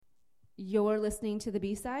You're listening to The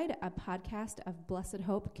B-Side, a podcast of Blessed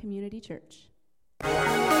Hope Community Church.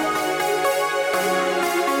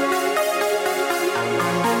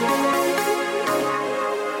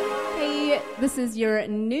 Hey, this is your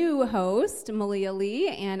new host, Malia Lee,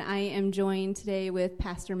 and I am joined today with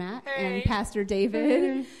Pastor Matt and Pastor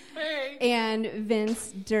David and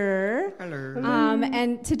Vince Durr. Hello.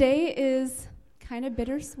 And today is kind of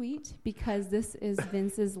bittersweet because this is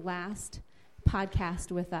Vince's last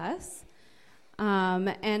podcast with us.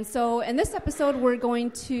 And so in this episode, we're going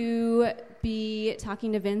to be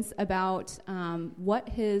talking to Vince about what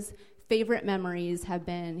his favorite memories have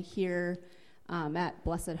been here at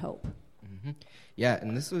Blessed Hope. Mm-hmm. Yeah,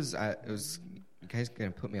 and this was, you guys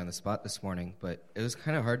going to put me on the spot this morning, but it was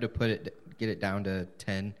kind of hard to get it down to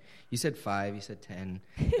 10. You said 5, you said 10,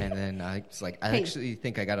 and then I was like, I actually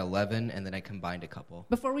think I got 11, and then I combined a couple.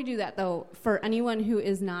 Before we do that, though, for anyone who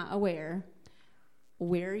is not aware,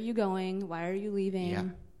 where are you going? Why are you leaving? Yeah.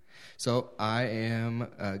 So I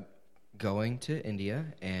am going to India,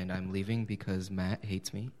 and I'm leaving because Matt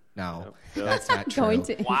hates me. No, that's not true. Going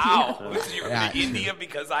to Wow. India. You're going to India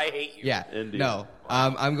because I hate you. Yeah. India. No.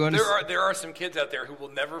 I'm going to... There are some kids out there who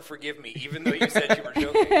will never forgive me, even though you said you were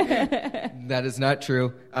joking. That is not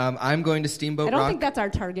true. I'm going to Steamboat I don't Rock. think that's our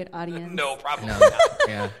target audience. No, probably No. not.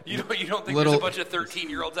 Yeah. You don't think there's a bunch of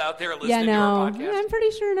 13-years out there listening to our podcast? I'm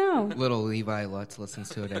pretty sure no. Little Levi Lutz listens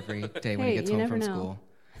to it every day when he gets you home never from know.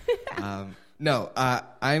 school. No,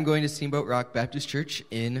 I'm going to Steamboat Rock Baptist Church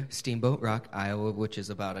in Steamboat Rock, Iowa, which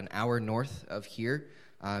is about an hour north of here,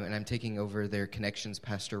 and I'm taking over their connections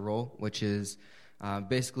pastor role, which is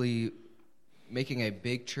basically making a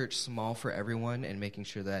big church small for everyone and making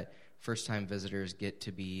sure that first-time visitors get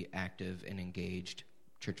to be active and engaged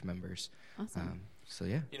church members. Awesome.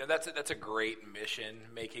 You know, that's a great mission,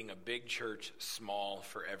 making a big church small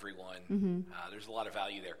for everyone. Mm-hmm. There's a lot of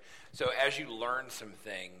value there. So as you learn some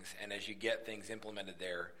things and as you get things implemented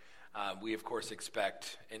there, we, of course,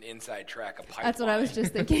 expect an inside track, a pipeline. That's what I was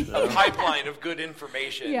just thinking. A pipeline of good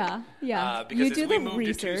information. Yeah. Because You do as we the move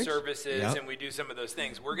research. to 2 services Yep. and we do some of those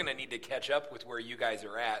things, we're going to need to catch up with where you guys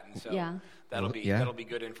are at. And so Yeah. that'll be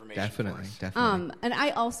good information Definitely, for us. definitely. And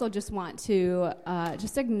I also just want to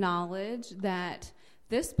just acknowledge that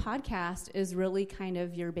this podcast is really kind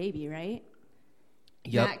of your baby, right?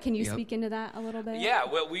 Yep. Matt, can you speak into that a little bit? Yeah,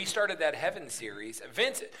 well, we started that Heaven series.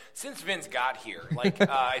 Since Vince got here,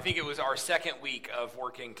 I think it was our second week of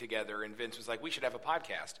working together, and Vince was like, we should have a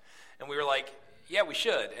podcast. And we were like, yeah, we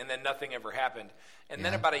should. And then nothing ever happened. And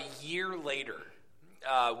then about a year later,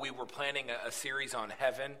 we were planning a series on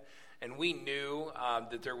heaven, and we knew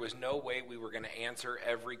that there was no way we were going to answer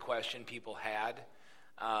every question people had.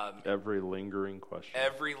 Every lingering question. Yeah,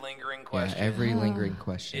 every lingering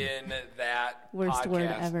question. In that Worst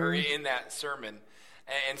word podcast, ever. or in that sermon.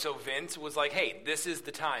 And so Vince was like, hey, this is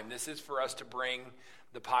the time. This is for us to bring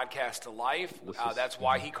the podcast to life. That's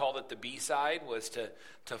why he called it the B-side, was to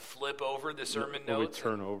flip over the sermon notes.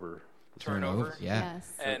 Turn over. Turn over. Yeah.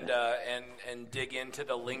 Yes. And dig into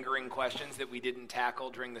the lingering questions that we didn't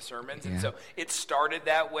tackle during the sermons. Yeah. And so it started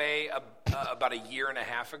that way about a year and a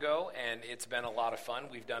half ago, and it's been a lot of fun.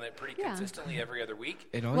 We've done it pretty consistently every other week.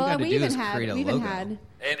 And all you got to do is create a logo.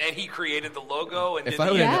 And he created the logo. And If did I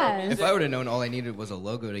the would have known all I needed was a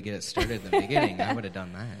logo to get it started in the beginning, I would have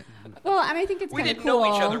done that. Well, and I think it's we kind of didn't cool.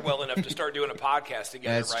 know each other well enough to start doing a podcast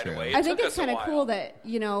together That's right true. away. I think took it's us a kind of while. cool that,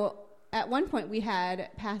 at one point we had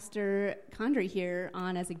Pastor Condry here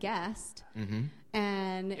on as a guest. Mm-hmm.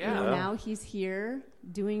 And Yeah. now he's here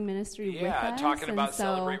doing ministry with us. Talking and about so,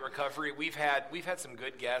 Celebrate Recovery. We've had some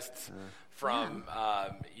good guests from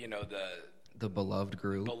The beloved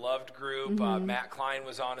group. Beloved group. Mm-hmm. Matt Klein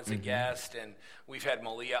was on as a guest, and we've had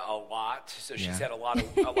Malia a lot. So she's Yeah. had a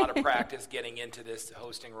lot of practice getting into this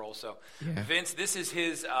hosting role. So Yeah. Vince, this is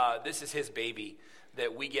his baby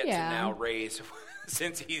that we get to now raise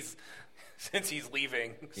since he's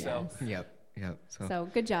leaving. So Yes. Yep. So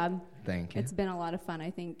good job. Thank you. It's been a lot of fun.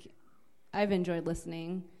 I think I've enjoyed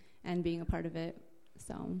listening and being a part of it.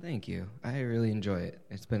 So Thank you. I really enjoy it.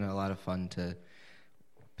 It's been a lot of fun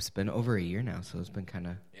it's been over a year now, so it's been kind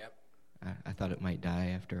of, I thought it might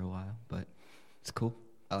die after a while, but it's cool.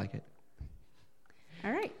 I like it.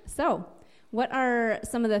 all right. So what are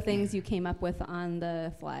some of the things you came up with on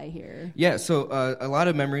the fly here? Yeah, so a lot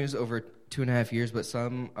of memories over 2.5 years, but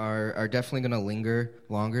some are definitely going to linger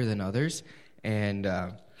longer than others. And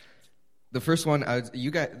the first one,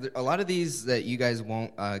 a lot of these that you guys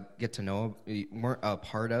won't get to know, you weren't a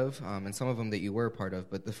part of, and some of them that you were a part of.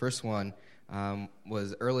 But the first one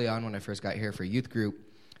was early on when I first got here for youth group.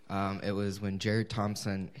 It was when Jared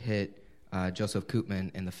Thompson hit Joseph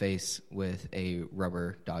Koopman in the face with a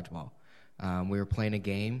rubber dodgeball. We were playing a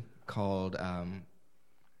game called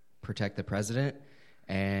Protect the President,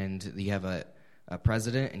 and you have a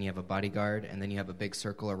president, and you have a bodyguard, and then you have a big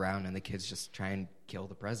circle around, and the kids just try and kill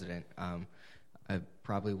the president. It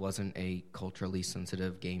probably wasn't a culturally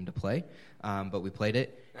sensitive game to play, but we played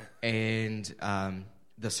it, and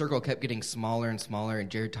the circle kept getting smaller and smaller, and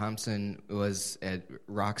Jared Thompson was a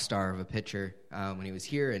rock star of a pitcher when he was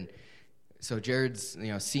here, and so Jared's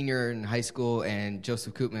senior in high school, and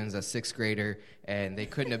Joseph Koopman's a sixth grader, and they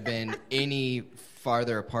couldn't have been any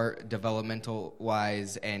farther apart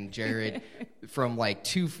developmental-wise, and Jared, from like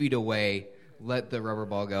 2 feet away, let the rubber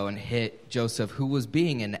ball go and hit Joseph, who was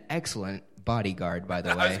being an excellent bodyguard, by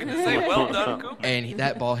the way. I was going to say, well done, Koopman. And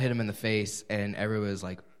that ball hit him in the face, and everyone was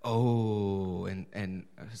like, oh, and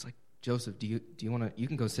I was like, Joseph, do you want to? You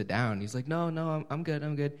can go sit down. He's like, no, I'm good.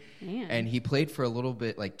 Man. And he played for a little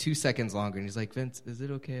bit, like 2 seconds longer. And he's like, Vince, is it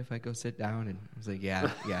okay if I go sit down? And I was like, yeah.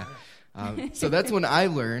 So that's when I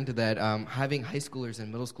learned that having high schoolers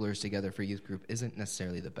and middle schoolers together for youth group isn't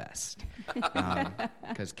necessarily the best,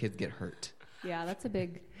 because kids get hurt. Yeah, that's a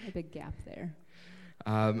big gap there.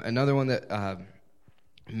 Another one that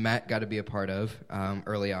Matt got to be a part of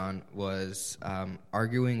early on was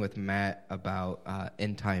arguing with Matt about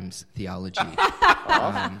end times theology.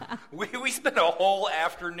 We spent a whole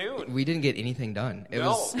afternoon. We didn't get anything done. It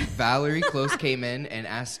was Valerie Close came in and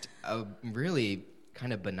asked a really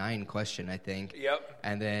kind of benign question, I think. Yep.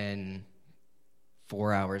 And then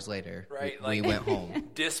 4 hours later, right, we went home.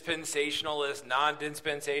 Dispensationalist,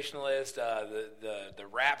 non-dispensationalist, the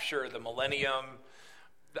rapture, the millennium,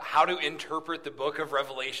 how to interpret the book of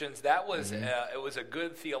Revelations. That was it was a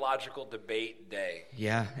good theological debate day.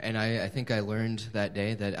 Yeah, and I think I learned that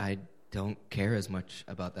day that I don't care as much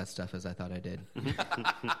about that stuff as I thought I did.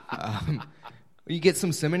 You get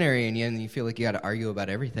some seminary in you, and you feel like you got to argue about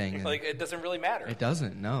everything. Like, it doesn't really matter. It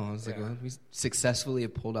doesn't, no. I was like, well, we successfully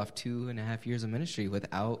have pulled off 2.5 years of ministry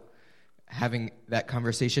without having that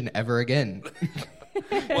conversation ever again.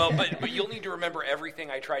 Well, but you'll need to remember everything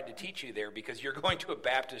I tried to teach you there, because you're going to a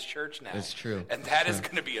Baptist church now. That's true. And that is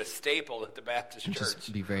going to be a staple at the Baptist church.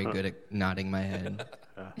 Just be very good at nodding my head.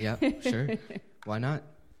 Yeah, sure. Why not?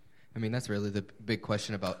 I mean, that's really the big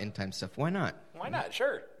question about end time stuff. Why not? Why not?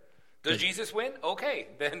 Sure. Does Jesus win? Okay,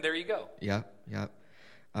 then there you go. Yeah.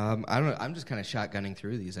 I don't know. I'm just kind of shotgunning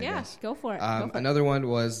through these, I guess. Yeah, go for it. Another one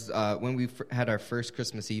was when we had our first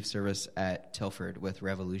Christmas Eve service at Tilford with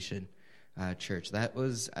Revolution Church. That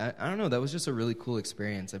was, I don't know, that was just a really cool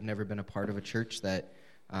experience. I've never been a part of a church that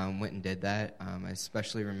went and did that. I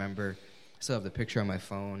especially remember, I still have the picture on my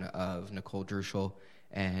phone of Nicole Druschel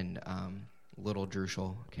and little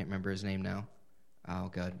Druschel. I can't remember his name now. Oh,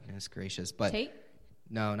 goodness gracious. But Tate?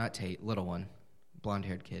 No, not Tate. Little one.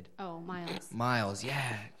 Blonde-haired kid. Oh, Miles. Miles,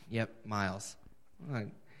 yeah. Yep, Miles.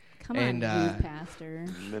 Come on, youth pastor.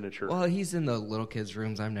 Miniature. Well, he's in the little kids'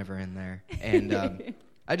 rooms. I'm never in there. And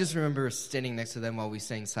I just remember standing next to them while we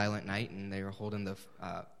sang Silent Night, and they were holding the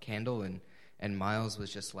candle, and Miles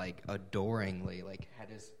was just, like, adoringly, like, had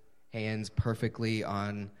his hands perfectly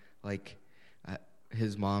on, like,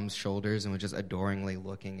 his mom's shoulders and was just adoringly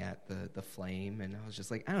looking at the flame. And I was just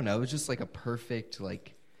like, I don't know, it was just like a perfect,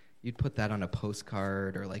 like, you'd put that on a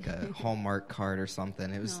postcard or like a Hallmark card or something.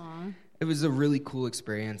 It was a really cool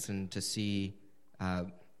experience, and to see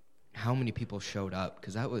how many people showed up,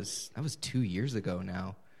 because that was 2 years ago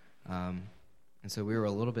now. And so we were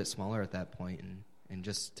a little bit smaller at that point, and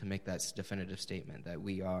just to make that definitive statement that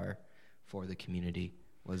we are for the community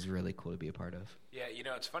was really cool to be a part of. Yeah,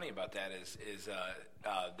 what's funny about that is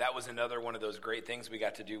that was another one of those great things we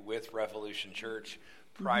got to do with Revolution Church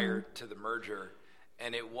prior to the merger,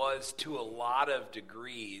 and it was, to a lot of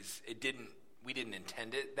degrees, we didn't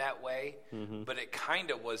intend it that way, but it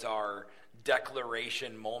kind of was our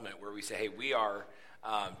declaration moment where we say, hey, we are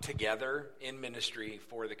together in ministry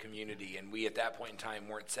for the community, and we at that point in time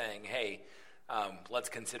weren't saying, hey, let's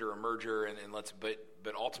consider a merger, and let's, but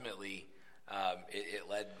ultimately. It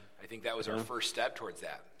led, I think that was our first step towards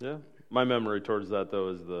that. Yeah. My memory towards that, though,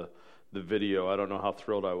 is the video. I don't know how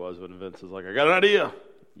thrilled I was when Vince was like, I got an idea.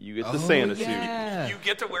 You get the Santa suit. You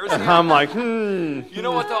get to wear Santa. And I'm like, You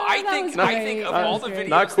know what, though? I think of all the videos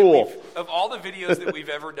not cool. of all the videos that we've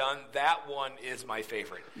ever done, that one is my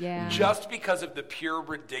favorite. Yeah. Just because of the pure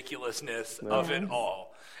ridiculousness of it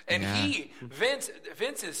all. And Vince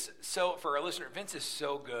is so, for our listener, Vince is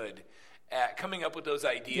so good at coming up with those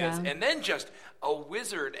ideas, and then just a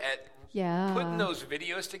wizard at putting those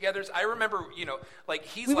videos together. I remember, we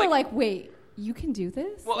were like, wait, you can do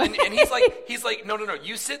this? Well, and he's like, no,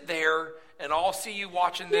 you sit there, and I'll see you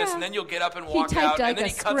watching this, Yeah. and then you'll get up and He walk typed out, like and then a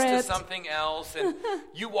he cuts to script. something else, and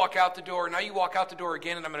you walk out the door. Now you walk out the door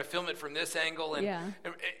again, and I'm going to film it from this angle, and Yeah.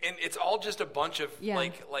 and it's all just a bunch of Yeah.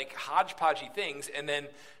 like hodgepodgey things, and then.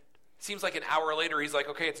 Seems like an hour later, he's like,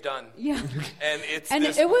 "Okay, it's done." Yeah. And it's And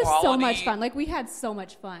this it was so quality- much fun. Like, we had so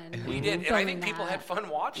much fun. We did, and I filming think people that. had fun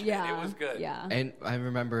watching Yeah. it. It was good. Yeah. And I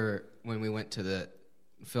remember when we went to the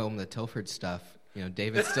film the Tilford stuff. You know,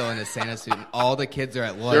 David's still in his Santa suit, and all the kids are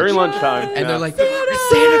at lunch. During lunchtime. And yeah. they're like,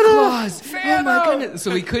 Santa Claus! Oh my Santa! goodness!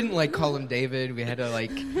 So we couldn't like call him David. We had to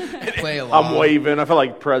like play along. I'm waving. I felt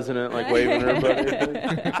like president, like waving at everybody.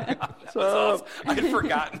 That was awesome. I had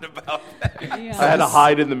forgotten about that. Yeah. I had to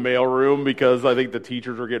hide in the mailroom because I think the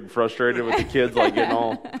teachers were getting frustrated with the kids, like getting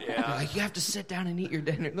all. Yeah. Like, you have to sit down and eat your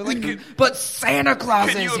dinner. They're like, but Santa Claus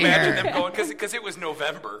Can is you imagine here. them going, because it was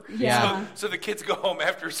November. Yeah. So the kids go home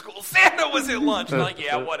after school. Santa was at lunch. And like,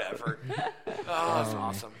 yeah, whatever. Oh, that's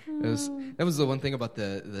awesome. That was the one thing about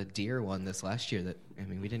the deer one this last year that, I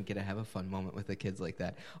mean, we didn't get to have a fun moment with the kids like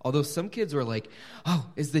that. Although some kids were like, oh,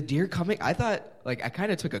 is the deer coming? I thought, like, I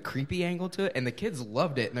kind of took a creepy angle to it, and the kids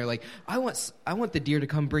loved it. And they're like, I want the deer to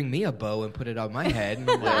come bring me a bow and put it on my head. And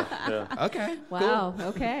I'm like, okay. Wow.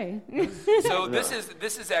 Okay. So this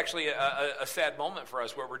is actually a sad moment for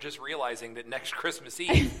us where we're just realizing that next Christmas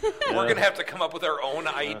Eve, we're going to have to come up with our own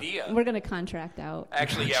idea. We're going to contract out.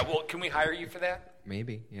 Actually, yeah. Well, can we hire you for that?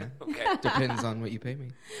 Maybe, yeah. Okay. Depends on what you pay me.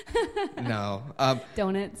 No.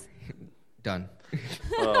 Donuts. Done.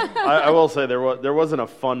 I will say there wasn't a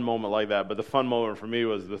fun moment like that, but the fun moment for me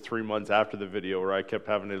was the 3 months after the video where I kept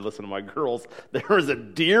having to listen to my girls. There was a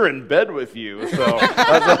deer in bed with you, so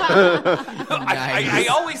I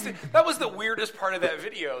always think that was the weirdest part of that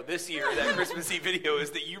video this year, that Christmas Eve video,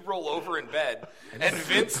 is that you roll over in bed and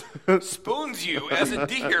Vince spoons you as a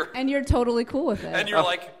deer, And you're totally cool with it. and you're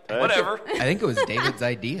like, whatever. I think it was David's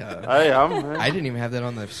idea. I I didn't even have that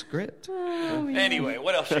on the script. Anyway,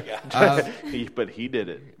 what else you got? but he did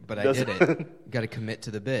it. But I did it. Got to commit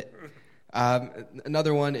to the bit.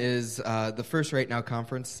 Another one is the first Right Now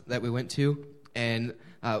conference that we went to. And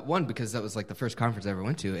one, because that was like the first conference I ever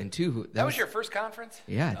went to. And two, That was your first conference?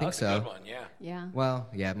 Yeah, I think that's so. a good one, yeah. Yeah. Well,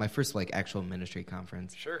 yeah, my first like actual ministry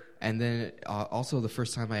conference. Sure. And then also the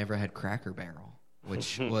first time I ever had Cracker Barrel,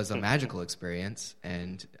 which was a magical experience.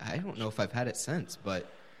 And I don't know if I've had it since,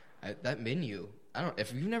 but that menu,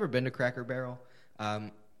 if you've never been to Cracker Barrel,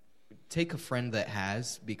 take a friend that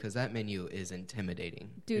has, because that menu is intimidating.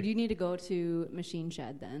 Dude, you need to go to Machine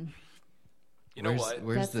Shed then. You know what?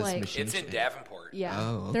 Where's That's this like- machine? It's in shed? Davenport. Yeah.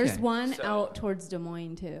 Oh, okay. There's one So- out towards Des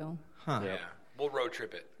Moines too. Huh. Yeah. We'll road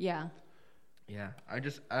trip it. Yeah. Yeah. I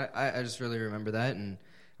just really remember that, and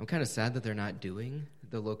I'm kind of sad that they're not doing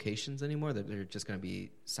the locations anymore. That they're just going to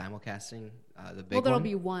be simulcasting the big Well, there'll one.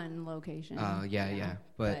 be one location. Yeah.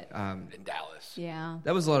 But In Dallas. yeah.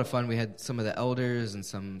 that was a lot of fun. We had some of the elders and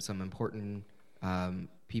some important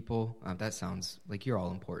people. That sounds like you're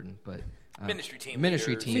all important, but Ministry team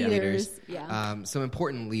leaders. Yeah. Some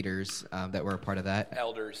important leaders that were a part of that.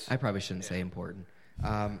 Elders. I probably shouldn't say important,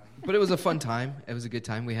 but it was a fun time. It was a good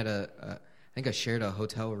time. We had I think I shared a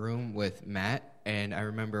hotel room with Matt, and I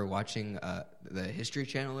remember watching the History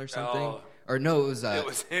Channel or something. Oh. Or no, it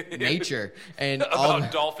was Nature and all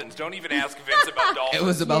About dolphins. Don't even ask Vince about dolphins. it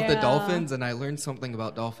was about the Yeah. dolphins, and I learned something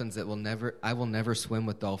about dolphins that I will never swim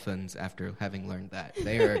with dolphins after having learned that.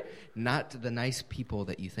 They are not the nice people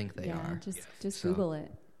that you think they yeah. are. Just So- Google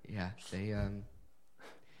it. Yeah, they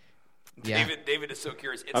David is so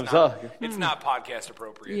curious. It's not podcast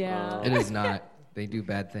appropriate. Yeah. it is not. They do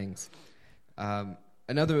bad things.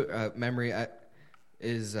 Another memory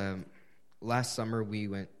is last summer we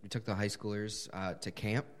took the high schoolers to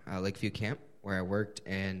camp, Lakeview Camp, where I worked,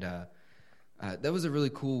 and that was a really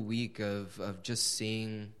cool week of just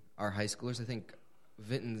seeing our high schoolers. I think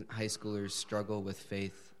Vinton high schoolers struggle with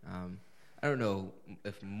faith. I don't know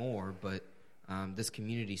if more, but this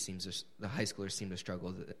community the high schoolers seem to struggle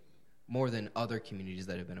with it more than other communities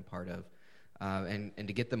that I've been a part of, and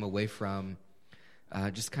to get them away from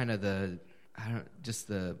just kind of the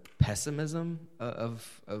pessimism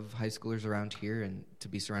of high schoolers around here, and to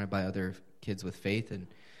be surrounded by other kids with faith, and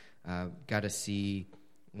got to see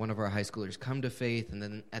one of our high schoolers come to faith. And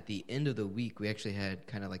then at the end of the week, we actually had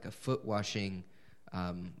kind of like a foot washing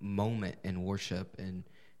moment in worship, and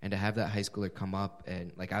to have that high schooler come up,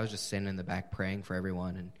 and like I was just standing in the back praying for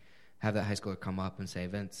everyone, and have that high schooler come up and say,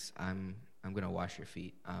 Vince, I'm going to wash your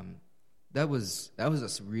feet. That was a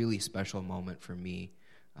really special moment for me.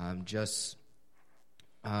 I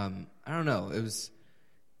don't know. It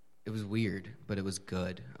was weird, but it was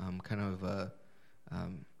good. Kind of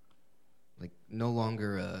like no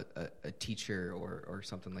longer a teacher or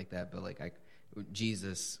something like that, but like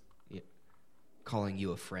Jesus calling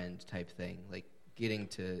you a friend type thing. Like getting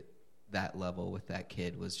to that level with that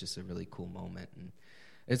kid was just a really cool moment. And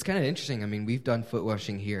it's kind of interesting. I mean, we've done foot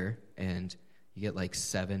washing here, and you get like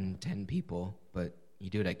 7-10 people, but you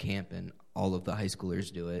do it at camp, and all of the high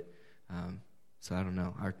schoolers do it. So I don't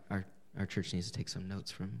know. Our church needs to take some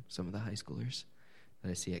notes from some of the high schoolers that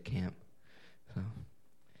I see at camp. So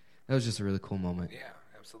that was just a really cool moment. Yeah,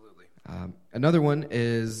 absolutely. Another one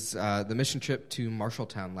is the mission trip to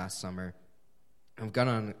Marshalltown last summer. I've gone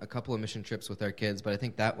on a couple of mission trips with our kids, but I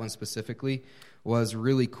think that one specifically was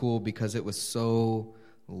really cool because it was so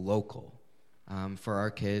local for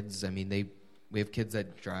our kids. I mean, we have kids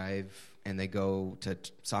that drive and they go to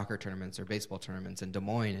soccer tournaments or baseball tournaments in Des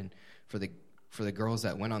Moines, and for the girls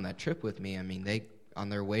that went on that trip with me, I mean, they on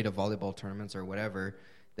their way to volleyball tournaments or whatever,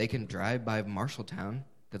 they can drive by Marshalltown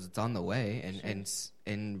because it's on the way,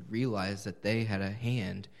 and realize that they had a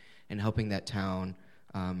hand in helping that town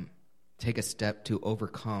take a step to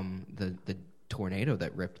overcome the tornado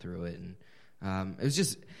that ripped through it. And it was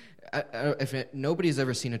just, nobody's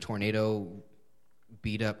ever seen a tornado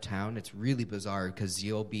beat up town, it's really bizarre because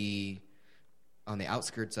you'll be on the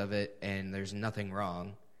outskirts of it and there's nothing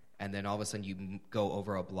wrong, and then all of a sudden you go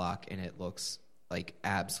over a block and it looks like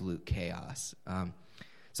absolute chaos.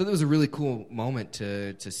 So that was a really cool moment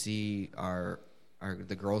to see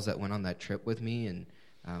the girls that went on that trip with me, and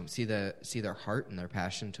see their heart and their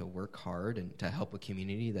passion to work hard and to help a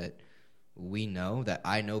community that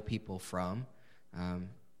I know people from.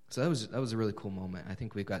 So that was a really cool moment. I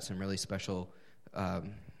think we've got some really special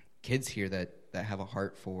kids here that have a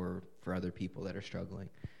heart for other people that are struggling.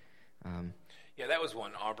 Yeah, that was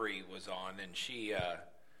one Aubrey was on, and she,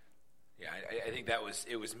 I think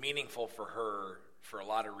it was meaningful for her for a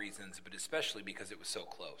lot of reasons, but especially because it was so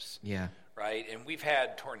close. Yeah. Right? And we've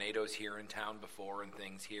had tornadoes here in town before and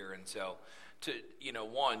things here, and so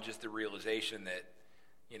just the realization that,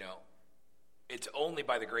 it's only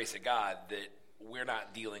by the grace of God that we're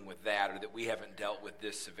not dealing with that, or that we haven't dealt with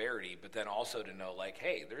this severity, but then also to know, like,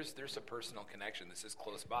 hey, there's a personal connection. This is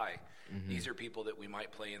close by. Mm-hmm. These are people that we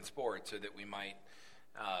might play in sports, or that we might,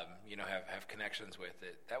 have connections with.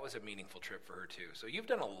 That was a meaningful trip for her too. So you've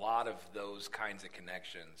done a lot of those kinds of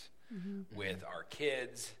connections mm-hmm. with our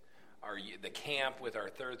kids, the camp with our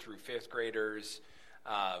 3rd through 5th graders,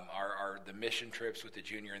 the mission trips with the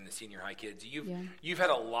junior and the senior high kids. You've had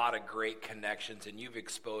a lot of great connections, and you've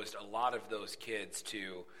exposed a lot of those kids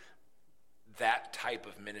to that type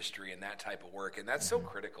of ministry and that type of work, and that's mm-hmm. so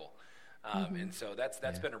critical. Mm-hmm. And so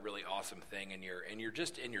that's been a really awesome thing. And you're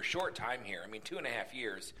just in your short time here. I mean, 2.5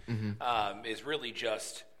 years mm-hmm. Is really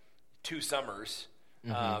just 2 summers.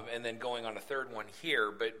 Mm-hmm. And then going on a 3rd one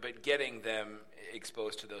here, but getting them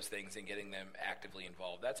exposed to those things and getting them actively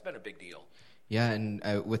involved, that's been a big deal. Yeah, and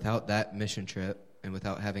without that mission trip and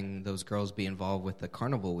without having those girls be involved with the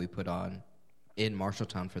carnival we put on in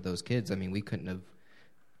Marshalltown for those kids, I mean, we couldn't have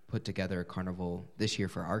put together a carnival this year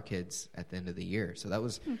for our kids at the end of the year. So that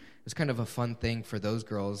was it was kind of a fun thing for those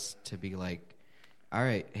girls to be like, all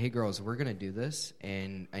right, hey girls, we're going to do this,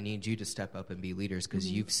 and I need you to step up and be leaders because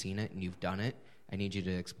mm-hmm. you've seen it and you've done it. I need you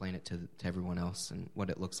to explain it to everyone else and what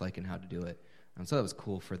it looks like and how to do it. So that was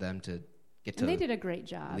cool for them to get to. And they did a great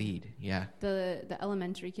job. Lead, yeah. The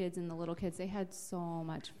elementary kids and the little kids, they had so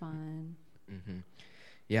much fun. Mm-hmm.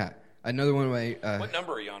 Yeah. Another one way. What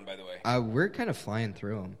number are you on, by the way? We're kind of flying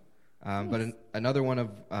through them. Nice. But another one of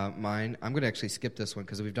mine, I'm going to actually skip this one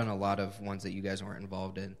because we've done a lot of ones that you guys weren't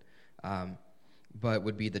involved in. But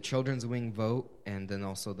would be the Children's Wing vote, and then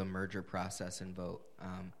also the merger process and vote.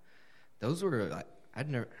 Those were, I've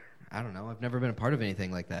never been a part of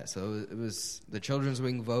anything like that. So it was the Children's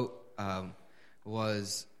Wing vote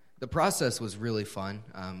the process was really fun.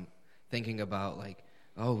 Thinking about like,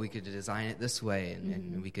 oh, we could design it this way, and,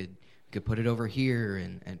 mm-hmm. and we could put it over here,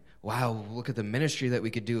 and wow, look at the ministry that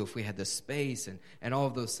we could do if we had the space, and all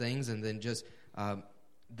of those things, and then just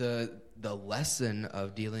the lesson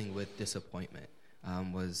of dealing with disappointment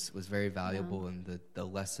was very valuable, and the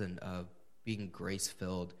lesson of being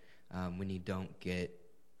grace-filled when you don't get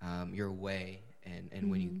your way, and mm-hmm.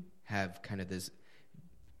 when you have kind of this,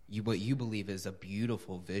 what you believe is a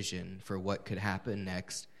beautiful vision for what could happen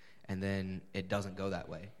next, and then it doesn't go that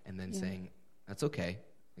way, and then saying, that's okay.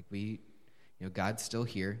 Like God's still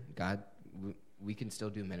here. We can still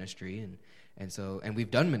do ministry, and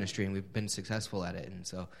we've done ministry, and we've been successful at it, and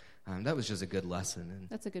so that was just a good lesson. And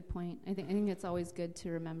that's a good point. I think it's always good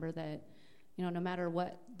to remember that, no matter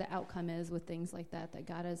what the outcome is with things like that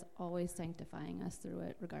God is always sanctifying us through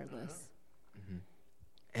it, regardless. Mm-hmm.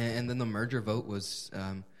 And then the merger vote was,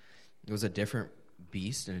 was a different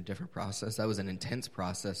beast and a different process. That was an intense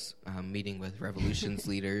process, meeting with Revolutions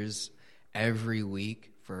leaders every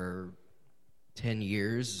week for 10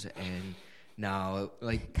 years, and now,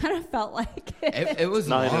 like, kind of felt like it was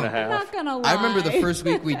 9.5. long. I'm not gonna lie. I remember the first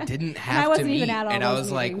week we didn't have to wasn't meet, even at all and I those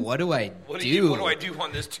was like, meetings. what do I What do? do I do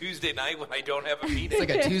on this Tuesday night when I don't have a meeting? It's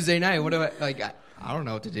like a Tuesday night. What do I, like, I don't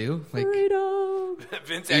know what to do. Like, Freedom.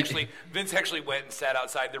 Vince actually went and sat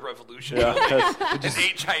outside the Revolution Yeah, building that's- and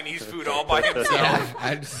ate Chinese food all by himself. yeah,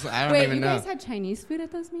 I don't Wait, even you know. guys had Chinese food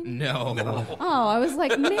at those meetings? No. Oh, I was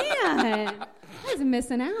like, man, I was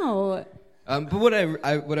missing out. But what I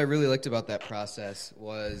really liked about that process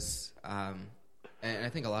was, and I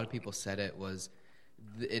think a lot of people said it, was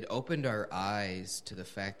it opened our eyes to the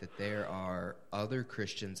fact that there are other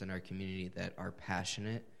Christians in our community that are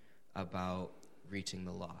passionate about reaching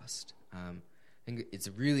the lost. I think it's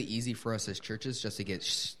really easy for us as churches just to get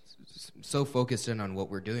so focused in on what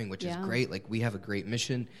we're doing, which is great. Like, we have a great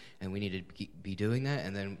mission, and we need to be doing that.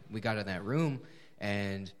 And then we got in that room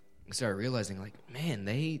and started realizing, like, man,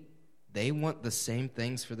 they want the same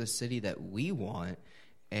things for the city that we want,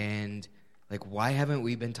 and like, why haven't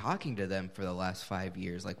we been talking to them for the last 5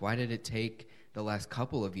 years? Like, why did it take the last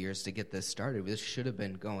couple of years to get this started? This should have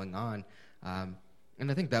been going on,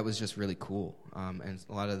 and I think that was just really cool. And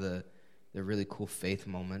a lot of the really cool faith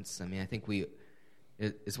moments. I mean, I think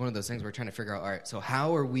it's one of those things we're trying to figure out. All right, so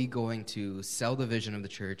how are we going to sell the vision of the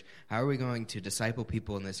church? How are we going to disciple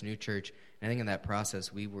people in this new church? And I think in that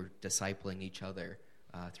process, we were discipling each other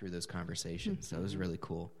through those conversations. So it was really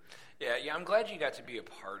cool. Yeah, I'm glad you got to be a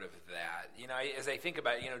part of that. You know, as I think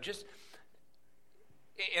about it, just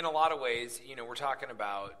in a lot of ways, we're talking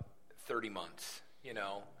about 30 months,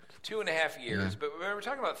 2.5 years, but we're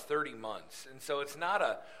talking about 30 months. And so it's not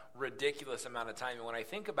a ridiculous amount of time. And when I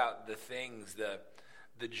think about the things, the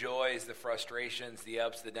joys, the frustrations, the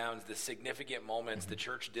ups, the downs, the significant moments, the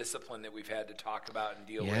church discipline that we've had to talk about and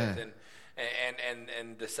deal with,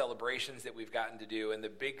 and the celebrations that we've gotten to do, and the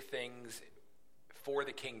big things for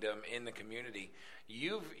the kingdom in the community,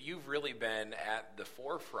 you've really been at the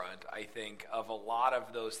forefront, I think, of a lot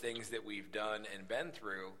of those things that we've done and been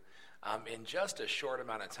through in just a short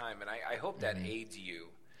amount of time. And I hope that aids you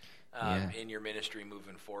in your ministry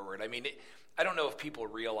moving forward. I mean, I don't know if people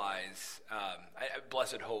realize,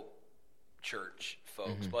 Blessed Hope Church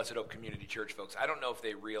folks, Blessed Hope Community Church folks, I don't know if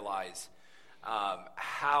they realize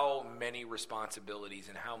how many responsibilities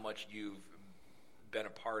and how much you've been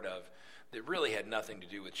a part of that really had nothing to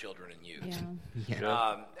do with children and youth.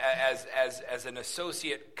 As an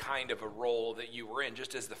associate kind of a role that you were in,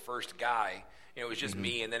 just as the first guy, it was just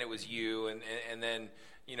me, and then it was you, and then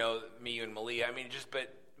me, you, and Malia. I mean,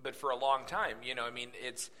 but for a long time,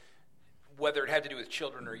 it's whether it had to do with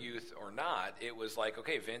children or youth or not, it was like,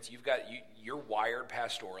 okay, Vince, you're wired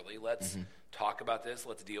pastorally. Let's talk about this.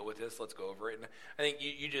 Let's deal with this. Let's go over it. And I think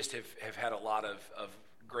you just have had a lot of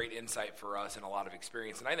great insight for us and a lot of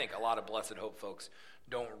experience. And I think a lot of Blessed Hope folks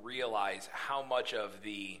don't realize how much of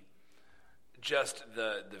the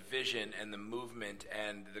vision and the movement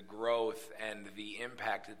and the growth and the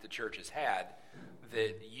impact that the church has had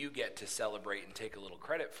that you get to celebrate and take a little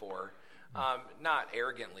credit for. Not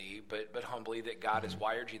arrogantly, but humbly, that God has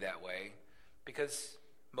wired you that way, because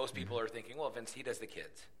most people are thinking, well, Vince, he does the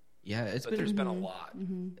kids. Yeah, there's been a lot.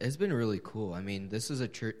 It's been really cool. I mean, this is a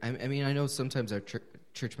church. I mean, I know sometimes our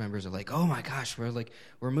church members are like, "Oh my gosh,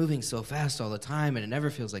 we're moving so fast all the time, and it never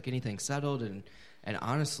feels like anything's settled." And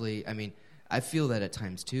honestly, I mean, I feel that at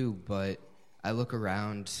times too. But I look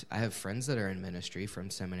around. I have friends that are in ministry from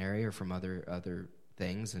seminary or from other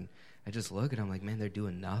things, and I just look and I'm like, man, they're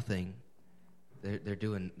doing nothing.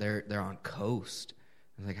 They're on coast.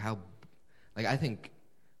 I think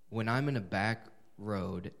when I'm in a back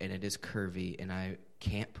road and it is curvy and I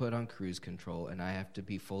can't put on cruise control and I have to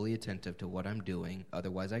be fully attentive to what I'm doing,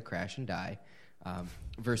 otherwise I crash and die.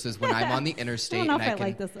 Versus when I'm on the interstate, I don't know if I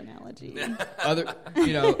like this analogy.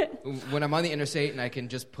 When I'm on the interstate and I can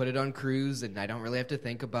just put it on cruise and I don't really have to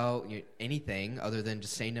think about anything other than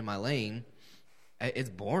just staying in my lane. It's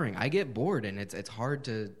boring. I get bored, and it's hard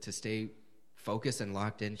to stay focused and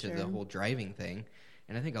locked into the whole driving thing.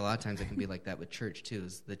 And I think a lot of times it can be like that with church too.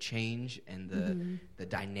 Is the change and the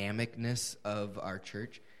dynamicness of our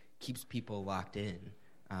church keeps people locked in.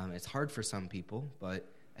 It's hard for some people, but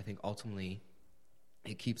I think ultimately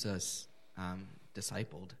it keeps us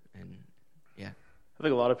discipled. And I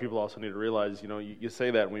think a lot of people also need to realize, you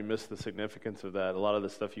say that and we miss the significance of that. A lot of the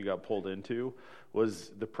stuff you got pulled into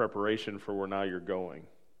was the preparation for where now you're going.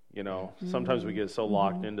 Sometimes we get so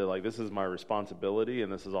locked into like, this is my responsibility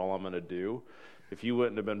and this is all I'm going to do. If you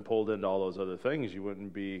wouldn't have been pulled into all those other things, you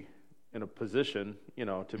wouldn't be in a position,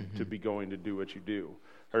 to be going to do what you do,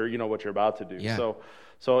 or what you're about to do. Yeah. So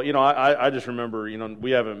I just remember,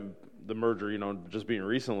 we haven't the merger, just being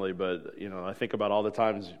recently, but I think about all the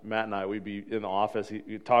times Matt and I, we'd be in the office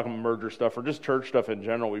talking merger stuff or just church stuff in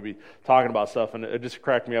general. We'd be talking about stuff, and it just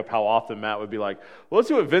cracked me up how often Matt would be like, "Well, let's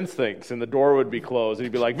see what Vince thinks," and the door would be closed, and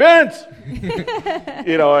he'd be like, "Vince,"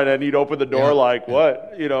 and then he'd open the door like,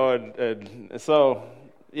 "What?" and so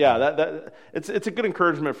yeah, that it's a good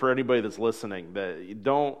encouragement for anybody that's listening, that you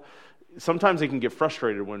don't. Sometimes they can get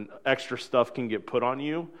frustrated when extra stuff can get put on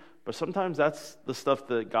you. But sometimes that's the stuff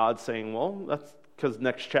that God's saying, well, that's because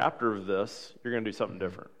next chapter of this, you're going to do something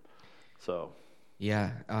different. So.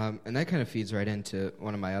 Yeah, and that kind of feeds right into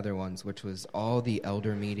one of my other ones, which was all the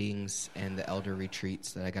elder meetings and the elder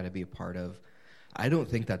retreats that I got to be a part of. I don't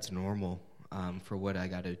think that's normal for what I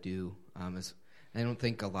got to do. I don't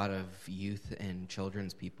think a lot of youth and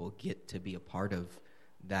children's people get to be a part of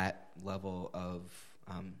that level of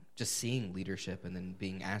just seeing leadership and then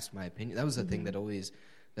being asked my opinion. That was the thing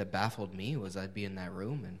that baffled me, was I'd be in that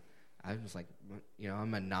room and I was like,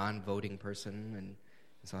 I'm a non-voting person, and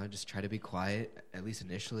so I just try to be quiet, at least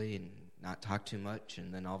initially, and not talk too much,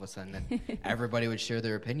 and then all of a sudden everybody would share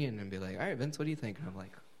their opinion and be like, all right, Vince, what do you think? And I'm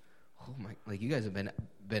like, oh my, like, you guys have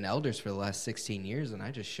been elders for the last 16 years, and I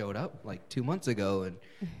just showed up like 2 months ago,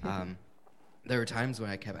 and there were times when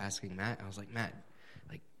I kept asking Matt, I was like, Matt,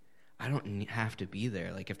 I don't have to be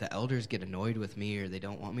there. Like, if the elders get annoyed with me or they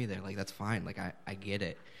don't want me there, like, that's fine. Like, I get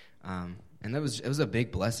it. And it was a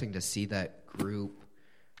big blessing to see that group,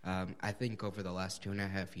 I think over the last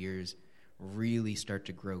 2.5 years, really start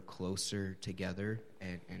to grow closer together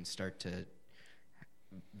and start to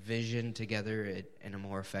vision together in a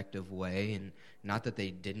more effective way. And not that they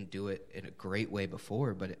didn't do it in a great way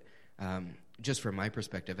before, but just from my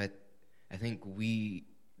perspective, I think the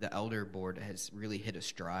elder board has really hit a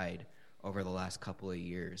stride over the last couple of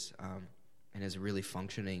years, and is really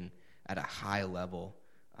functioning at a high level.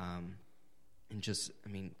 And just,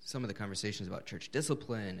 some of the conversations about church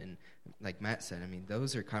discipline, and like Matt said,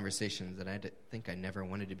 those are conversations that I think I never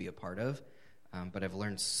wanted to be a part of, but I've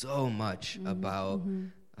learned so much about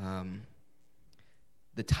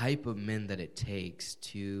the type of men that it takes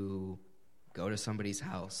to go to somebody's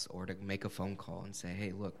house or to make a phone call and say,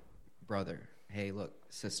 hey, look, brother, hey, look,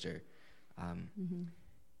 sister,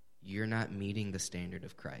 you're not meeting the standard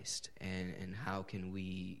of Christ, and how can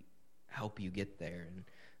we help you get there?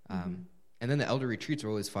 And then the elder retreats were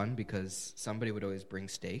always fun because somebody would always bring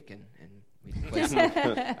steak, and we'd play some.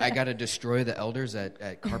 I got to destroy the elders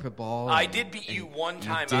at carpet ball. I did beat you one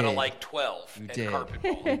time out of like 12 at carpet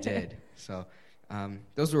ball. You did. So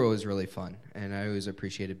those were always really fun, and I always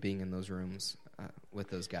appreciated being in those rooms with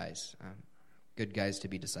those guys. Good guys to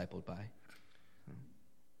be discipled by.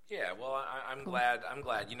 Yeah, well, I'm glad.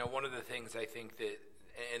 One of the things I think that,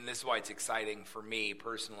 and this is why it's exciting for me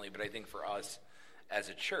personally, but I think for us as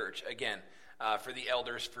a church, again, for the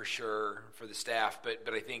elders for sure, for the staff,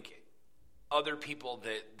 but I think other people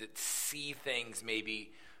that see things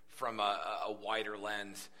maybe from a wider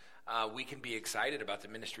lens, we can be excited about the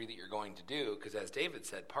ministry that you're going to do, because as David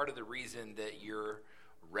said, part of the reason that you're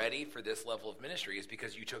ready for this level of ministry is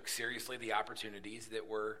because you took seriously the opportunities that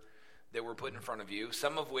were put in front of you,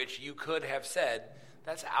 some of which you could have said,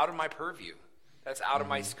 that's out of my purview, that's out of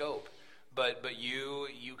my scope, but you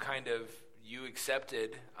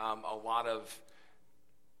accepted a lot of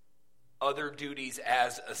other duties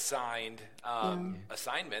as assigned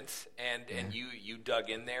assignments, and you dug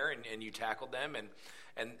in there and you tackled them, and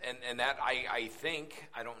that I think,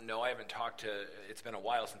 I don't know, I haven't talked to, it's been a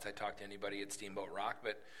while since I talked to anybody at Steamboat Rock,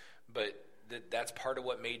 but that's part of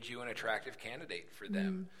what made you an attractive candidate for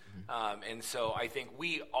them. And so I think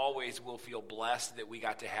we always will feel blessed that we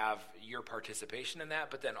got to have your participation in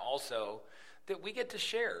that, but then also that we get to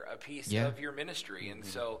share a piece of your ministry. And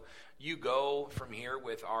so you go from here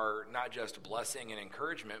with our not just blessing and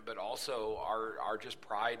encouragement, but also our just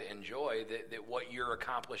pride and joy that what you're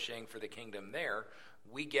accomplishing for the kingdom there,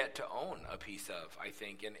 we get to own a piece of, I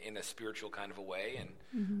think, in a spiritual kind of a way.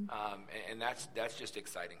 And that's just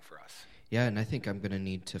exciting for us. Yeah, and I think I'm going to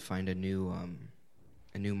need to find a new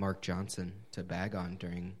Mark Johnson to bag on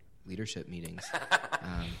during leadership meetings.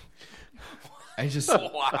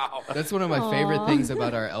 Wow. That's one of my favorite things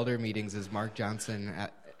about our elder meetings is Mark Johnson.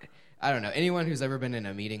 I don't know, anyone who's ever been in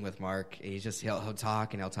a meeting with Mark, he'll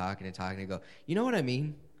talk and he'll talk and he'll talk and he'll go, you know what I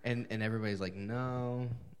mean? And everybody's like, no,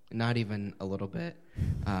 not even a little bit.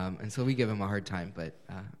 And so we give him a hard time, but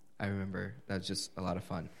I remember that was just a lot of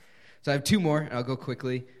fun. So I have two more, and I'll go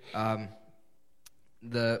quickly. I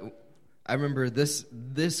remember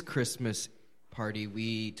this Christmas party,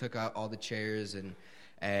 we took out all the chairs and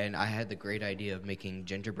and I had the great idea of making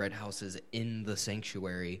gingerbread houses in the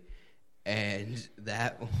sanctuary, and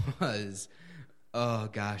that was, oh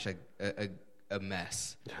gosh, a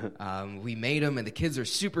mess. We made them, and the kids are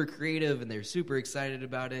super creative, and they're super excited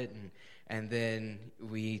about it, and then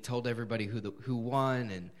we told everybody who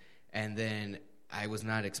won, and then I was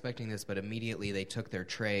not expecting this, but immediately they took their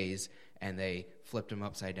trays and they flipped them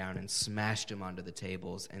upside down and smashed them onto the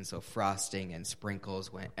tables, and so frosting and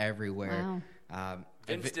sprinkles went everywhere. Wow.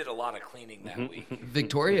 Vince did a lot of cleaning that week.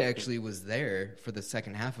 Victoria actually was there for the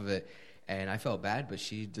second half of it, and I felt bad, but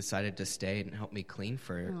she decided to stay and help me clean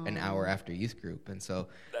for an hour after youth group, and so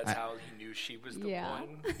that's how he knew she was the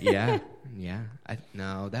one. Yeah.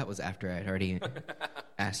 No, that was after I'd already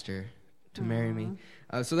asked her to marry me.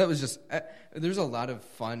 So that was just, there's a lot of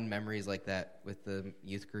fun memories like that with the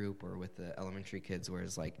youth group or with the elementary kids, where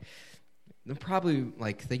it's like, probably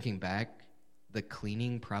like thinking back, the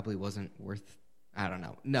cleaning probably wasn't worth, I don't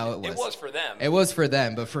know. No, it was. It was for them. It was for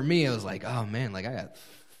them, but for me, it was like, oh man, like I got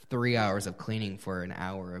 3 hours of cleaning for an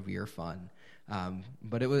hour of your fun.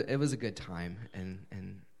 But it was a good time,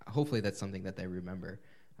 and hopefully that's something that they remember.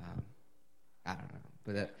 I don't know.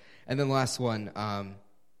 But and then the last one,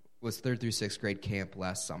 was 3rd through 6th grade camp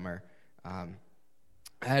last summer. I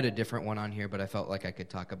had a different one on here, but I felt like I could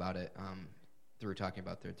talk about it through talking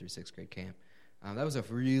about 3rd through 6th grade camp. That was a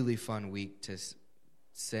really fun week to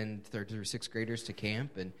send 3rd through 6th graders to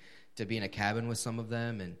camp and to be in a cabin with some of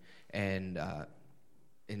them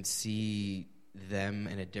and see them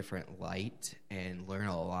in a different light and learn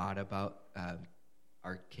a lot about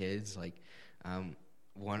our kids. Like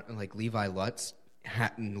Levi Lutz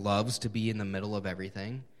loves to be in the middle of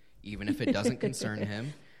everything, even if it doesn't concern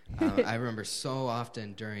him. I remember so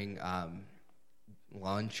often during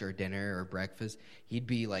lunch or dinner or breakfast, he'd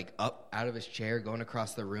be like up out of his chair going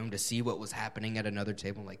across the room to see what was happening at another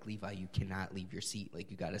table. Like, Levi, you cannot leave your seat. Like,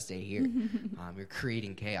 you got to stay here. You're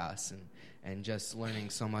creating chaos, and just learning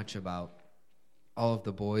so much about all of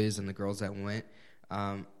the boys and the girls that went.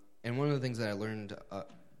 And one of the things that I learned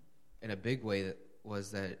in a big way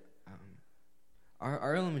was that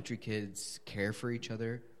our elementary kids care for each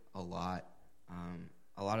other a lot.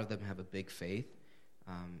 A lot of them have a big faith.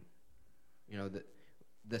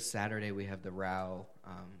 This Saturday we have the row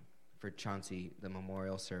for Chauncey, the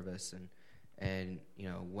memorial service, and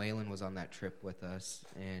Waylon was on that trip with us,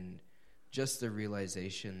 and just the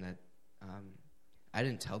realization that I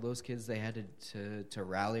didn't tell those kids they had to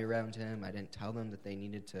rally around him. I didn't tell them that they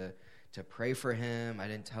needed to pray for him. I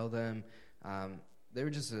didn't tell them.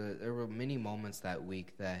 There were many moments that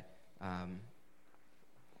week that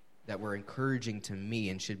were encouraging to me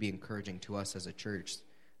and should be encouraging to us as a church,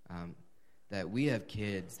 that we have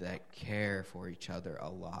kids that care for each other a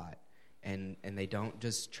lot, and they don't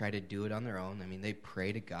just try to do it on their own. I mean, they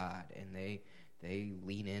pray to God, and they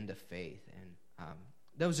lean into faith, and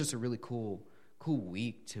that was just a really cool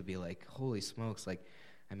week to be like, holy smokes, like,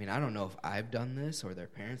 I mean, I don't know if I've done this or their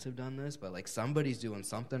parents have done this, but like somebody's doing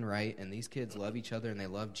something right, and these kids love each other and they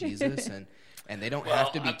love Jesus, and they don't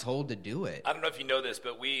have to be told to do it. I don't know if you know this,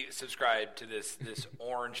 but we subscribe to this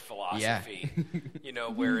orange philosophy,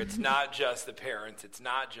 where it's not just the parents, it's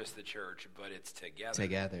not just the church, but it's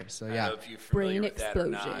together. So I don't know if you're familiar brain with that or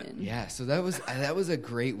explosion. not. Yeah, so that was a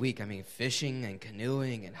great week. I mean, fishing and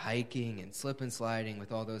canoeing and hiking and slip and sliding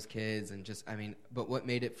with all those kids, and but what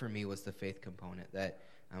made it for me was the faith component, that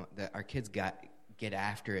our kids get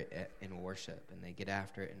after it in worship, and they get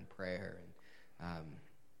after it in prayer,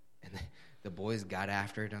 and the boys got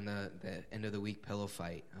after it on the end of the week pillow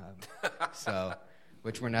fight.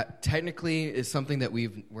 Which we're not technically is something that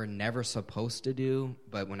we're never supposed to do,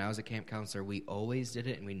 but when I was a camp counselor, we always did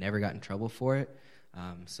it, and we never got in trouble for it.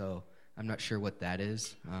 So I'm not sure what that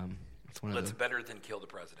is. It's better than kill the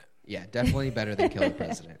president. Yeah, definitely better than kill the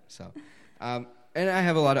president. So. And I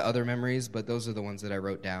have a lot of other memories, but those are the ones that I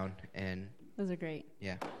wrote down. And those are great.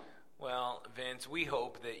 Yeah. Well, Vince, we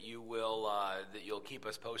hope that you will you'll keep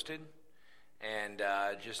us posted, and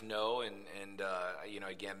just know and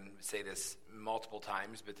again, say this multiple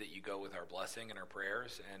times, but that you go with our blessing and our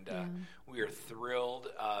prayers, and we are thrilled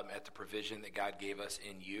at the provision that God gave us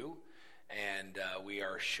in you, and we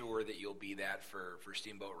are sure that you'll be that for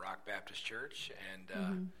Steamboat Rock Baptist Church,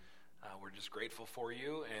 and. We're just grateful for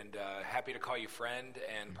you, and happy to call you friend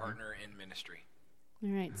and partner in ministry. All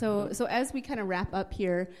right. So as we kind of wrap up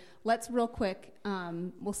here, let's real quick.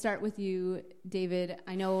 We'll start with you, David.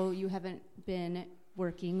 I know you haven't been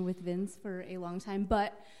working with Vince for a long time,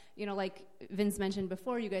 but like Vince mentioned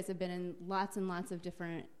before, you guys have been in lots and lots of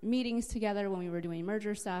different meetings together when we were doing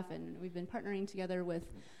merger stuff, and we've been partnering together with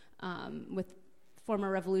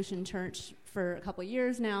former Revolution Church for a couple of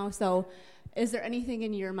years now. So Is there anything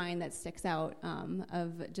in your mind that sticks out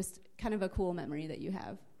of just kind of a cool memory that you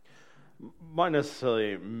have? Not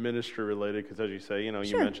necessarily ministry related, because as you say, you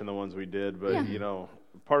Sure. mentioned the ones we did, but Yeah.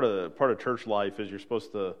 part of church life is you're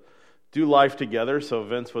supposed to do life together. So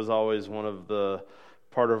Vince was always one of the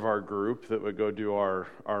part of our group that would go do our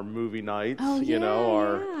movie nights. Oh, yeah,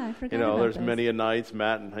 I forgot about there's this. many a nights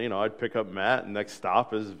Matt and I'd pick up Matt, and next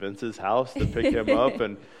stop is Vince's house to pick him up,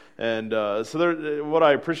 and so there. What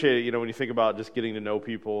I appreciate, when you think about just getting to know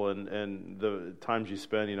people and the times you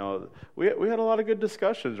spend, we had a lot of good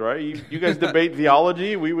discussions, right? You guys debate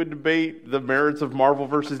theology, we would debate the merits of Marvel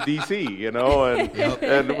versus DC,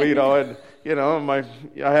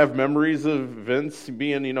 I have memories of Vince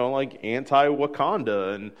being, like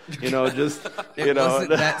anti-Wakanda, and It wasn't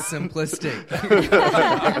that simplistic.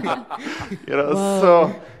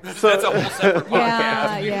 so That's a whole separate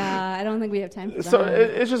podcast. Yeah, I don't think we have time for that. So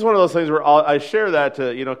it's just one of those things where I share that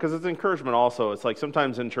to, because it's encouragement also. It's like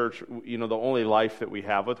sometimes in church, the only life that we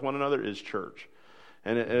have with one another is church.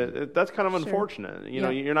 And that's kind of unfortunate. Yeah.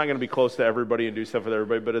 You're not going to be close to everybody and do stuff with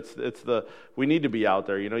everybody, but we need to be out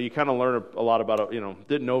there. You kind of learn a lot about it.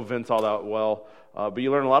 Didn't know Vince all that well, but you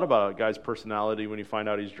learn a lot about a guy's personality when you find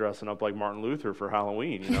out he's dressing up like Martin Luther for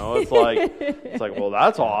Halloween. It's like, well,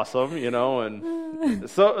 that's awesome. And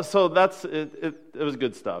so that's it. It was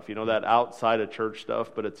good stuff. That outside of church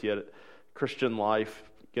stuff, but it's yet Christian life,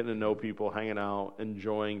 getting to know people, hanging out,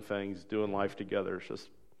 enjoying things, doing life together. It's just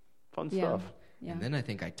fun stuff. Yeah. And then I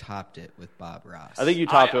think I topped it with Bob Ross. I think you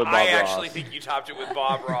topped it with Bob Ross. I actually think you topped it with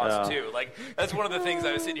Bob Ross too. Like that's one of the things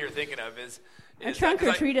I was sitting here thinking of is Our trunk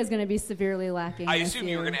or treat is going to be severely lacking. I this assume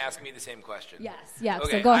year. you were going to ask me the same question. Yes. Yeah. Okay,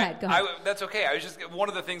 So go ahead. That's okay. I was just one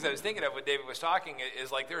of the things I was thinking of when David was talking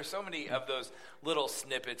is like there are so many of those little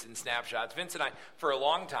snippets and snapshots. Vince and I, for a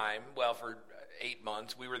long time, for 8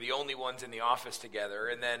 months, we were the only ones in the office together,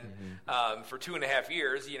 and then for 2.5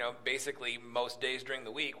 years, basically most days during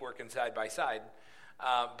the week working side by side.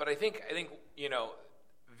 But I think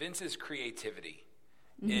Vince's creativity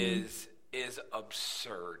is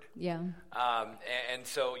absurd. Yeah. And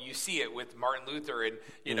so you see it with Martin Luther and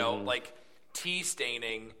like tea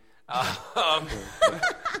staining.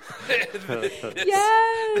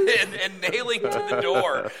 Yes. and nailing to the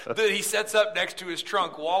door that he sets up next to his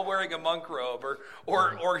trunk while wearing a monk robe,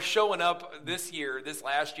 or showing up this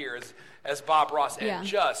last year as Bob Ross and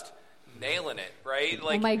just nailing it, right?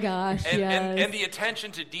 Like, oh my gosh, and the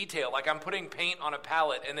attention to detail, like I'm putting paint on a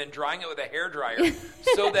palette and then drying it with a hairdryer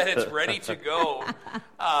so that it's ready to go.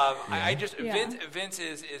 Vince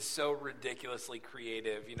is so ridiculously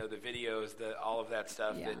creative, the videos, all of that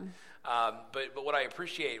stuff. Yeah. But what I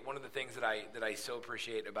appreciate, one of the things that I so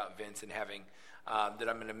appreciate about Vince and having that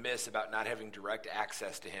I'm going to miss about not having direct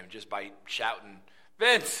access to him just by shouting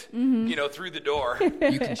Vince, through the door.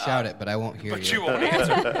 You can shout it, but I won't hear you. But you won't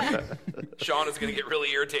answer. Sean is going to get really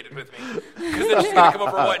irritated with me because then she's going to come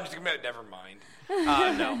over and just go, never mind.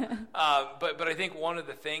 No. But I think one of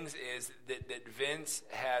the things is that Vince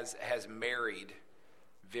has married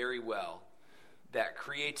very well that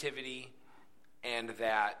creativity and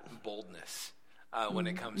that boldness when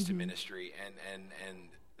it comes to ministry and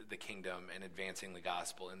the kingdom and advancing the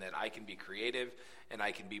gospel, and that I can be creative and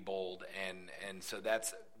I can be bold, and so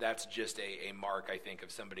that's just a mark, I think,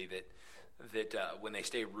 of somebody that when they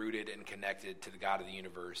stay rooted and connected to the God of the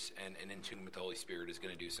universe and in tune with the Holy Spirit is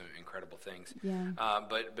going to do some incredible things. Yeah.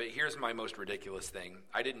 But here's my most ridiculous thing.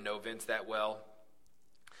 I didn't know Vince that well.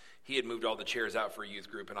 He had moved all the chairs out for a youth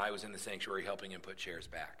group, and I was in the sanctuary helping him put chairs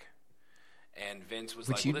back. And Vince was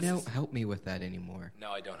But you don't help me with that anymore.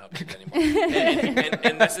 No, I don't help you anymore.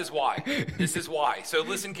 and this is why. This is why. So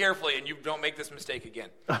listen carefully, and you don't make this mistake again.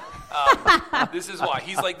 This is why.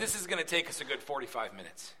 He's like, this is going to take us a good 45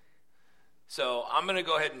 minutes. So I'm going to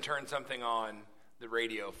go ahead and turn something on the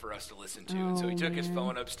radio for us to listen to. And so he took his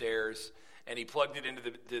phone upstairs, and he plugged it into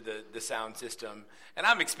the sound system. And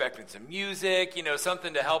I'm expecting some music,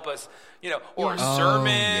 something to help us, or a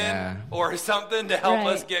sermon, or something to help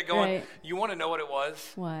us get going. Right. You want to know what it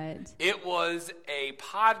was? What? It was a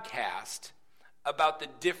podcast about the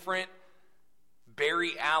different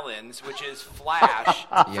Barry Allens, which is Flash,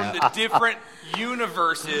 from the different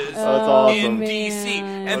universes in DC.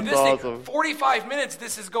 And That's this thing, 45 minutes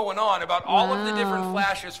this is going on about all of the different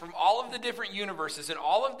Flashes from all of the different universes and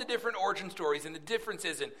all of the different origin stories and the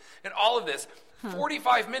differences and all of this.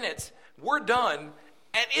 45 minutes, we're done,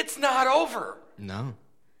 and it's not over. No.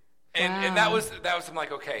 And that was I'm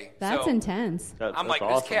like, okay. That's so intense. I'm like,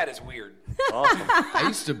 awesome. this cat is weird. Awesome. I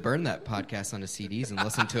used to burn that podcast onto CDs and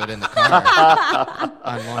listen to it in the car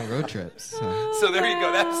on long road trips. So there you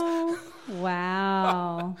go. That's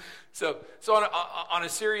Wow. So on a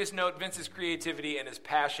serious note, Vince's creativity and his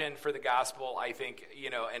passion for the gospel, I think,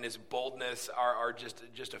 and his boldness are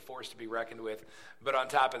just a force to be reckoned with. But on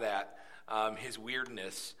top of that, his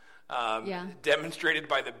weirdness, demonstrated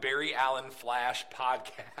by the Barry Allen Flash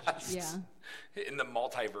podcast in the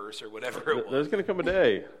multiverse or whatever it was. There's going to come a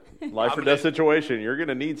day, life or death situation, you're going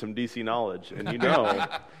to need some DC knowledge, and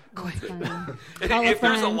if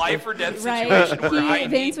there's a life or death situation where I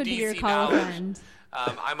Vince need would be your DC call knowledge, friend.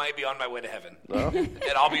 I might be on my way to heaven, Well, and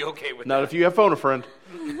I'll be okay with not that. if you have phone a friend.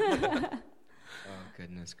 Oh,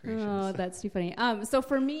 goodness gracious. Oh, that's too funny. So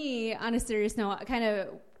for me, on a serious note, kind of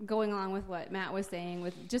going along with what Matt was saying,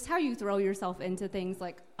 with just how you throw yourself into things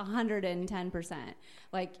like 110%.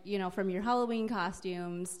 Like, from your Halloween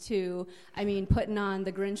costumes to, putting on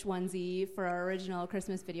the Grinch onesie for our original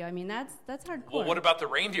Christmas video. That's hardcore. Well, what about the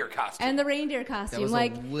reindeer costume? And the reindeer costume, was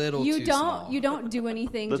like a little you too don't small. you don't do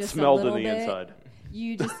anything That just a smelled in little the bit. inside.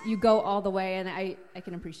 You go all the way, and I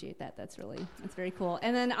can appreciate that. That's very cool.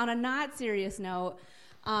 And then on a not serious note,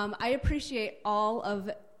 I appreciate all of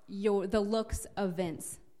the looks of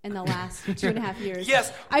Vince in the last 2.5 years.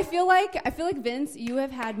 Yes. I feel like Vince, you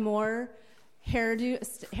have had more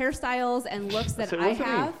hairstyles and looks that I Wasn't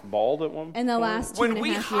have he bald at one in the point? last 2.5 when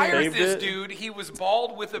we years. hired Shaved this it. dude, he was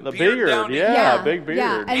bald with a The beard beard, down to Yeah. big beard.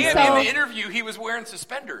 Yeah, and And so- in the interview, he was wearing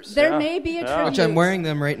suspenders. There Yeah. may be a Yeah. tribute. Which I'm wearing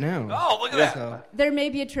them right now. Oh, look at that. So, There may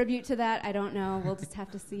be a tribute to that. I don't know. We'll just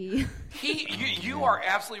have to see. You are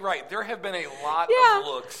absolutely right. There have been a lot of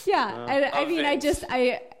looks. Yeah. I mean, Vince.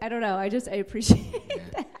 I don't know. I appreciate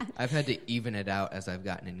that. I've had to even it out as I've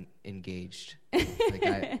gotten engaged.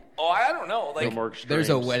 Oh, I don't know. Like, No more extremes. There's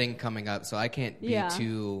a wedding coming up, so I can't be Yeah.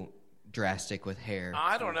 too drastic with hair.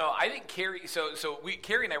 I don't know. I think Carrie.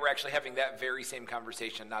 Carrie and I were actually having that very same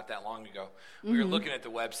conversation not that long ago. We were looking at the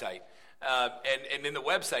website, and in the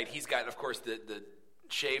website, he's got, of course, the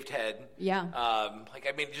shaved head. Yeah.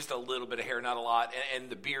 Just a little bit of hair, not a lot, and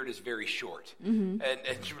the beard is very short. And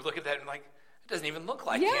you look at that and like, it doesn't even look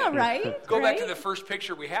like Yeah, him. right? Go back to Right? the first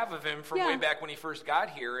picture we have of him from Yeah. way back when he first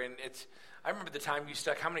got here, and I remember the time you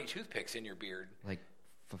stuck how many toothpicks in your beard? Like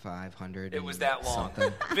 500. It was that long.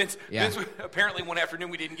 Something. Vince apparently one afternoon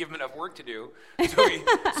we didn't give him enough work to do,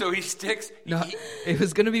 so he sticks. No, it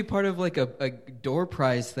was going to be part of like a door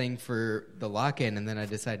prize thing for the lock-in, and then I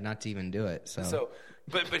decided not to even do it.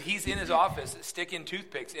 But he's in his office sticking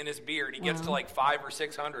toothpicks in his beard. He gets to like 500 or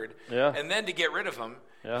 600, Yeah. and then to get rid of them,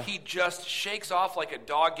 Yeah. he just shakes off like a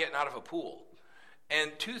dog getting out of a pool,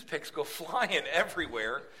 and toothpicks go flying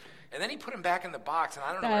everywhere. And then he put them back in the box, and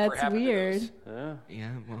I don't know whatever That's happened weird. to those. Yeah.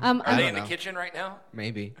 Yeah. Well, Are Are I they don't in the know. kitchen right now?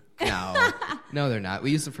 Maybe. No. No, they're not.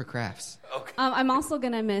 We use them for crafts. Okay. I'm also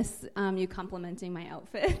gonna miss you complimenting my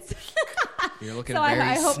outfits. You're looking So very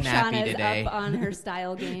I hope snappy Shauna's today. up on her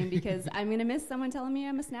style game because I'm gonna miss someone telling me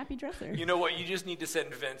I'm a snappy dresser. You know what? You just need to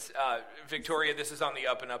send Vince, Victoria, this is on the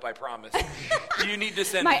up and up, I promise. You need to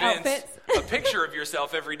send My Vince outfits. a picture of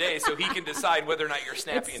yourself every day so he can decide whether or not you're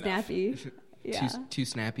snappy It's enough. snappy. Yeah. Two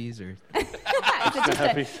snappies or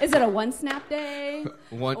Is it a one snap day?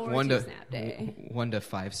 one Or to two snap day. 1 to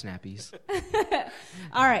 5 snappies.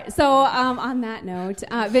 All right. So on that note,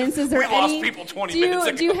 Vince, is there We lost any? people 20 do you,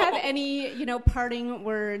 minutes Do you ago. have any parting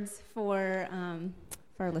words for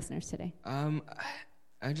our listeners today?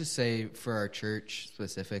 I just say for our church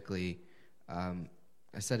specifically,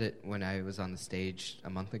 I said it when I was on the stage a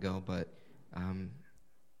month ago, but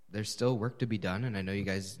there's still work to be done, and I know you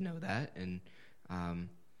guys know that. And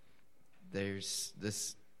there's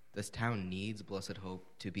this town needs Blessed Hope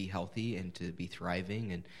to be healthy and to be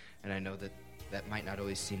thriving, and I know that might not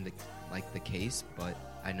always seem like the case, but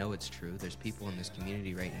I know it's true. There's people in this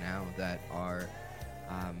community right now that are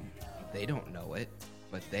they don't know it,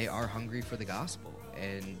 but they are hungry for the gospel,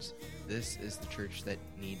 and this is the church that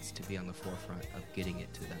needs to be on the forefront of getting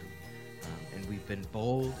it to them. And we've been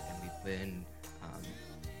bold, and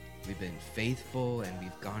we've been faithful, and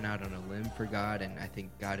we've gone out on a limb for God, and I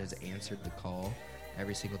think God has answered the call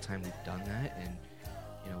every single time we've done that.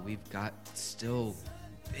 And we've got still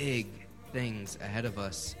big things ahead of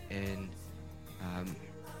us, and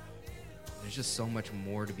there's just so much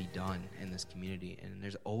more to be done in this community, and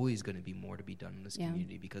there's always going to be more to be done in this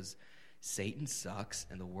community because Satan sucks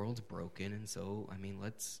and the world's broken. And so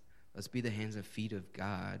let's be the hands and feet of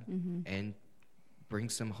God and bring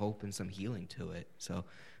some hope and some healing to it. So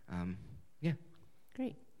yeah.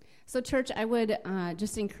 Great. So, church, I would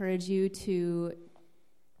just encourage you to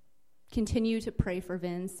continue to pray for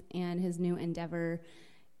Vince and his new endeavor,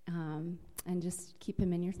 and just keep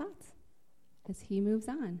him in your thoughts as he moves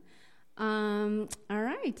on. All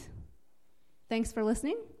right. Thanks for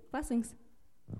listening. Blessings.